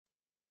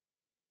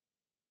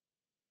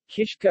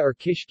Kishka or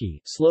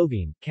Kishki,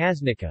 Slovene,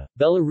 Kaznica,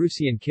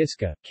 Belarusian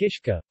Kiska,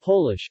 Kishka,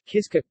 Polish,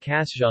 Kiska,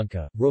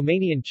 Kasjanka,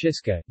 Romanian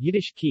Chiska,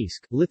 Yiddish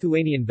Kisk,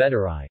 Lithuanian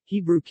Vedarai,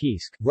 Hebrew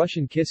Kisk,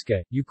 Russian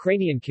Kiska,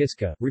 Ukrainian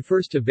Kiska,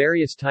 refers to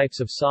various types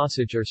of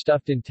sausage or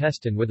stuffed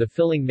intestine with a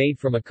filling made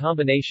from a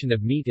combination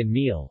of meat and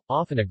meal,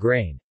 often a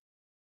grain.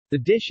 The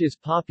dish is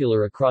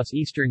popular across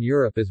Eastern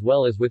Europe as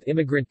well as with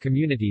immigrant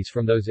communities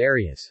from those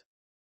areas.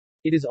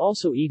 It is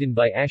also eaten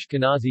by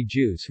Ashkenazi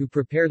Jews who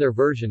prepare their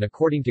version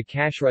according to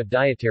kashrut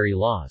dietary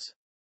laws.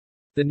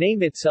 The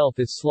name itself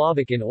is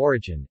Slavic in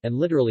origin, and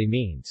literally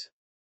means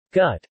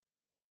gut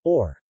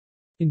or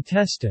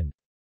intestine.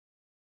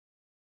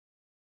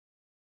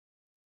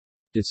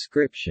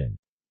 Description: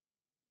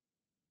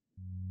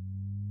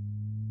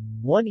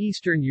 One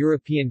Eastern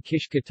European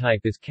Kishka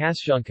type is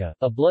kasjanka,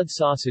 a blood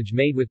sausage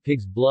made with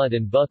pig's blood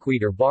and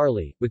buckwheat or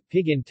barley, with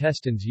pig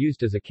intestines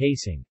used as a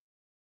casing.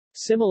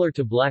 Similar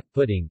to black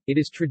pudding, it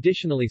is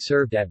traditionally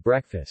served at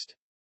breakfast.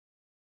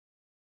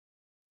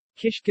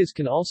 Kishkas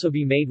can also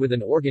be made with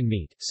an organ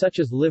meat, such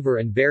as liver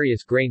and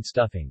various grain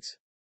stuffings.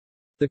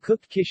 The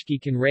cooked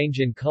kishki can range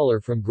in color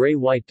from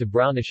gray-white to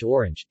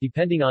brownish-orange,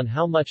 depending on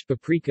how much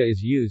paprika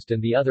is used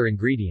and the other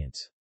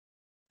ingredients.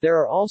 There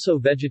are also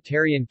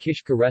vegetarian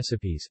kishka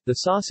recipes. The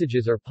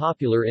sausages are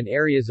popular in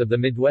areas of the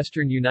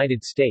Midwestern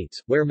United States,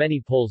 where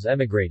many Poles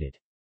emigrated.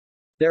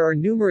 There are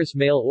numerous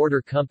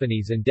mail-order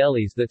companies and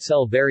delis that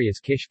sell various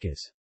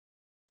kishkas.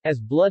 As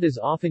blood is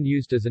often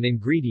used as an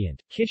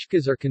ingredient,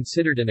 kishkas are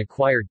considered an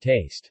acquired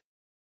taste.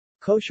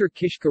 Kosher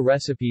kishka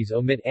recipes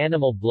omit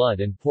animal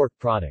blood and pork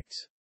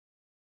products.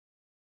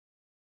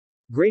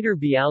 Greater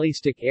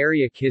Bialystok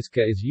area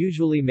kishka is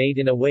usually made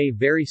in a way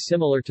very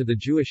similar to the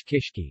Jewish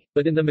kishki,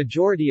 but in the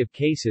majority of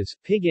cases,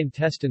 pig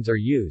intestines are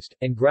used,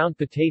 and ground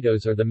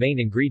potatoes are the main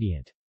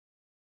ingredient.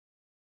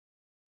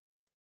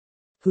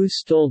 Who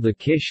stole the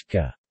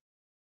Kishka?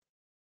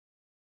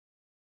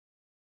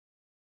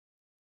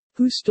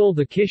 Who stole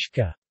the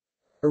Kishka?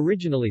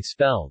 Originally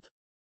spelled,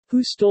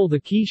 Who stole the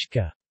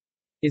Kishka?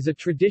 Is a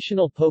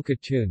traditional polka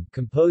tune,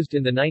 composed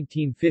in the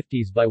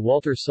 1950s by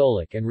Walter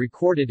Solik and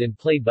recorded and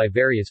played by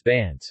various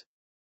bands.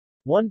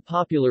 One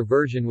popular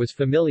version was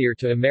familiar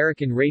to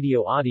American radio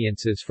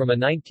audiences from a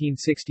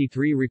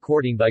 1963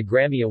 recording by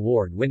Grammy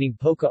Award-winning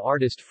polka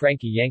artist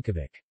Frankie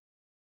Yankovic.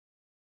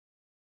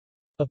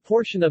 A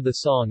portion of the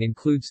song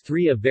includes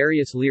three of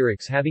various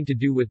lyrics having to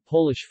do with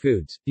Polish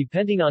foods,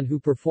 depending on who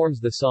performs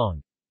the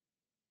song.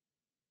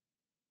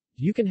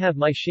 You can have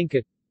my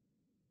shinka.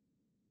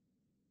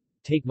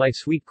 Take my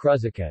sweet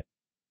kruzyka.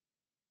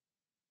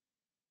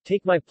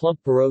 Take my plump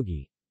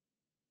pierogi.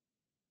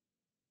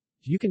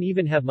 You can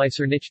even have my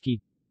sernichki.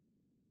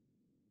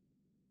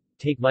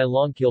 Take my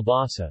long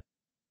kielbasa.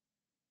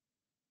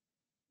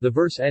 The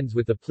verse ends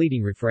with the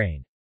pleading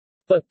refrain.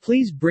 But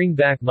please bring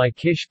back my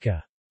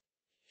kishka.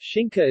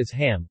 Shinka is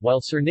ham,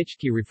 while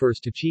sernichki refers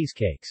to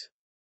cheesecakes.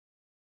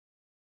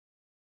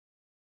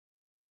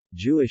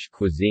 Jewish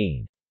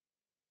cuisine.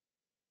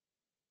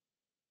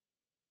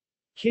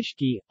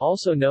 Kishki,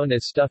 also known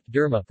as stuffed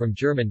derma from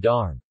German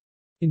darm,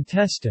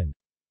 intestine,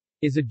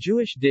 is a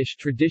Jewish dish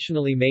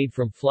traditionally made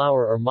from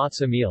flour or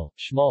matzah meal,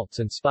 schmaltz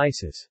and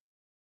spices.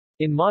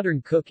 In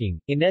modern cooking,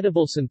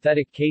 inedible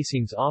synthetic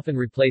casings often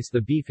replace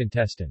the beef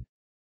intestine.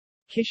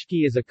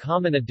 Kishki is a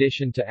common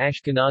addition to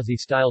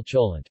Ashkenazi-style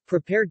cholent.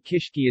 Prepared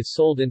kishki is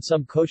sold in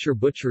some kosher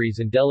butcheries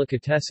and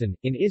delicatessen.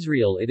 In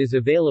Israel it is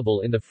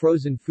available in the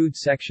frozen food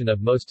section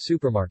of most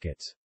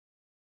supermarkets.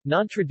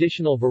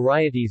 Non-traditional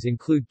varieties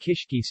include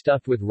kishki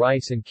stuffed with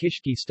rice and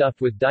kishki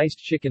stuffed with diced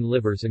chicken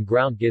livers and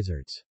ground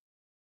gizzards.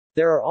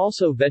 There are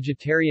also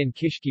vegetarian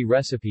kishki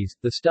recipes.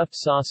 The stuffed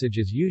sausage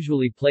is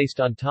usually placed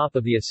on top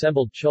of the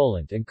assembled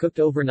cholent and cooked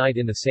overnight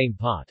in the same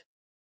pot.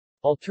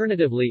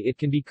 Alternatively, it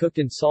can be cooked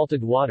in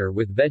salted water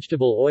with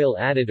vegetable oil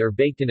added or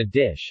baked in a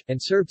dish, and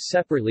served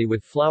separately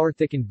with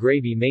flour-thickened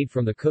gravy made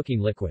from the cooking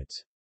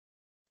liquids.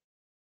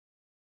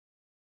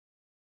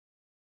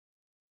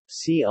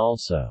 See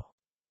also: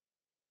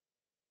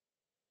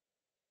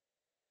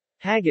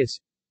 haggis,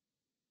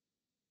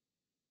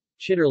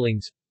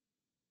 chitterlings,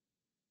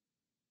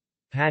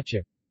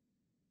 pacha,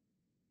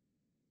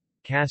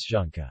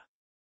 kasjanka.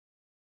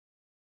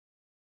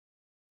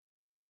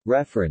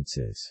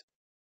 References.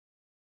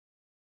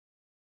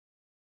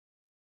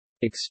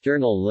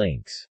 External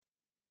links.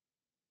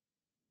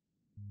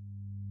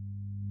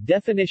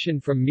 Definition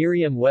from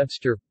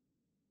Merriam-Webster.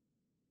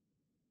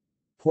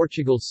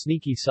 Portugal's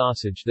sneaky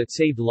sausage that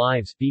saved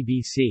lives,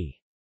 BBC.